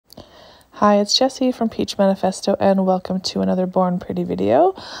Hi, it's Jessie from Peachmanifesto and welcome to another Born Pretty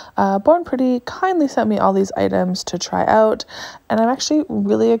video. Born Pretty kindly sent me all these items to try out and I'm actually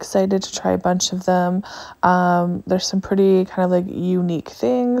really excited to try a bunch of them. There's some pretty kind of like unique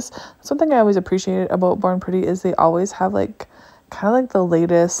things. Something I always appreciate about Born Pretty is they always have like kind of like the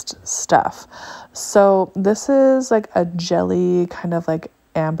latest stuff. So this is like a jelly kind of like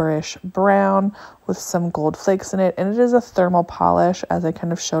amberish brown with some gold flakes in it, and it is a thermal polish as I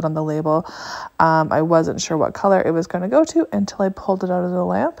kind of showed on the label. I wasn't sure what color it was going to go to until I pulled it out of the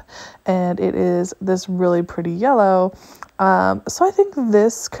lamp, and it is this really pretty yellow. So I think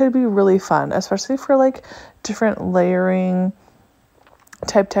this could be really fun, especially for like different layering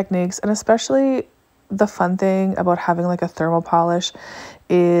type techniques, and especially the fun thing about having like a thermal polish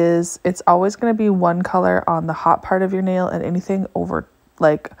is it's always going to be one color on the hot part of your nail, and anything over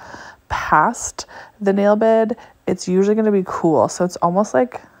like past the nail bed, it's usually going to be cool. So it's almost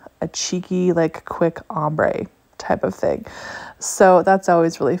like a cheeky, like quick ombre type of thing. So that's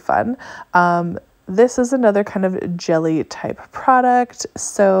always really fun. This is another kind of jelly type product.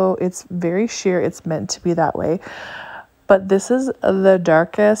 So it's very sheer. It's meant to be that way. But this is the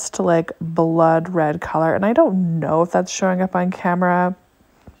darkest like blood red color. And I don't know if that's showing up on camera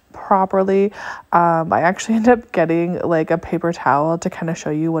properly. I actually ended up getting like a paper towel to kind of show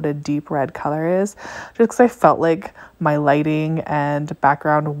you what a deep red color is, just because I felt like my lighting and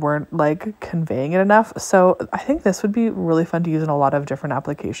background weren't like conveying it enough. So I think this would be really fun to use in a lot of different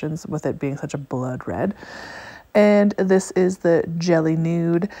applications with it being such a blood red. And this is the Jelly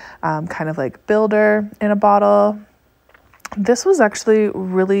Nude kind of like builder in a bottle. This was actually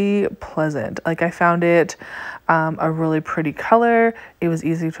really pleasant. Like I found it a really pretty color. It was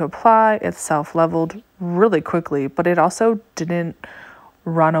easy to apply. It self-leveled really quickly, but it also didn't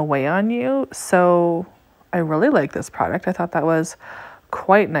run away on you. So I really like this product. I thought that was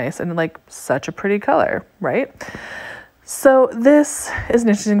quite nice and like such a pretty color, right? So this is an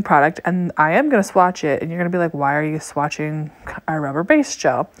interesting product and I am going to swatch it, and you're going to be like, why are you swatching a rubber base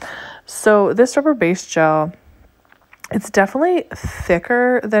gel? So this rubber base gel, it's definitely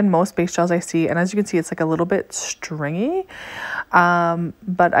thicker than most base gels I see. And as you can see, it's like a little bit stringy.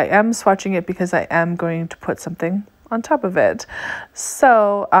 But I am swatching it because I am going to put something on top of it.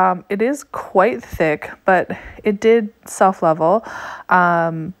 So it is quite thick, but it did self-level.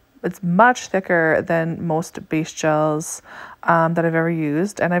 It's much thicker than most base gels that I've ever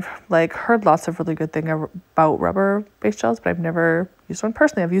used. And I've like heard lots of really good things about rubber base gels, but I've never used one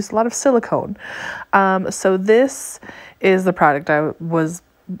personally. I've used a lot of silicone. So this is the product I'm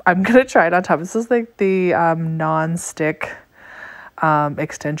going to try it on top. This is like the non-stick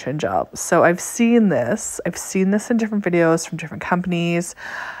extension gel. So I've seen this in different videos from different companies.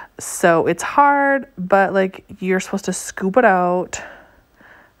 So it's hard, but like you're supposed to scoop it out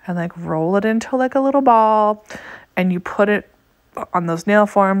and like roll it into like a little ball, and you put it on those nail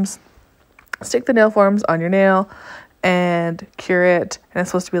forms, stick the nail forms on your nail and cure it. And it's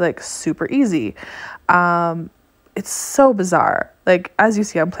supposed to be like super easy. It's so bizarre. Like, as you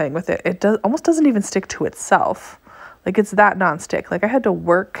see, I'm playing with it. It almost doesn't even stick to itself. Like it's that non-stick. Like I had to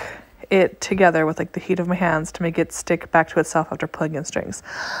work it together with like the heat of my hands to make it stick back to itself after pulling in strings.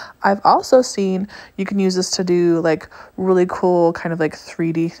 I've also seen you can use this to do like really cool kind of like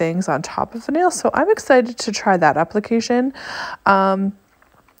 3D things on top of the nail. So I'm excited to try that application. And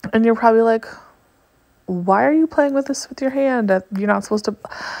you're probably like, why are you playing with this with your hand? You're not supposed to.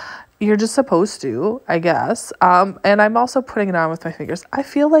 You're just supposed to, I guess. And I'm also putting it on with my fingers. I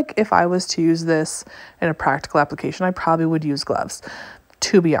feel like if I was to use this in a practical application, I probably would use gloves,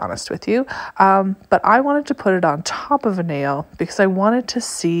 to be honest with you. But I wanted to put it on top of a nail because I wanted to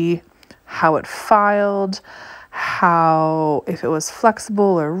see how it filed, if it was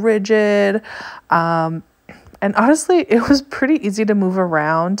flexible or rigid. And honestly, it was pretty easy to move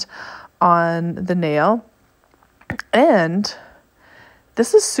around on the nail. And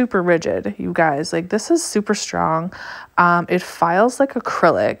this is super rigid, you guys. Like this is super strong. It files like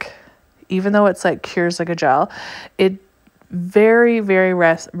acrylic, even though it's like cures like a gel. It very, very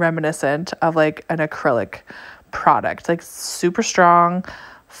reminiscent of like an acrylic product, like super strong,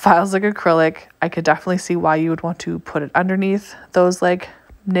 files like acrylic. I could definitely see why you would want to put it underneath those like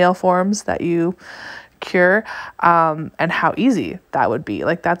nail forms that you cure, and how easy that would be.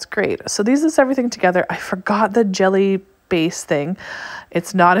 Like that's great. So these is everything together. I forgot the jelly base thing.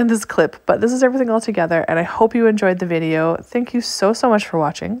 It's not in this clip, but this is everything all together, and I hope you enjoyed the video. Thank you so much for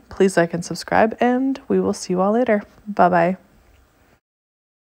watching. Please like and subscribe, and we will see you all later. Bye bye.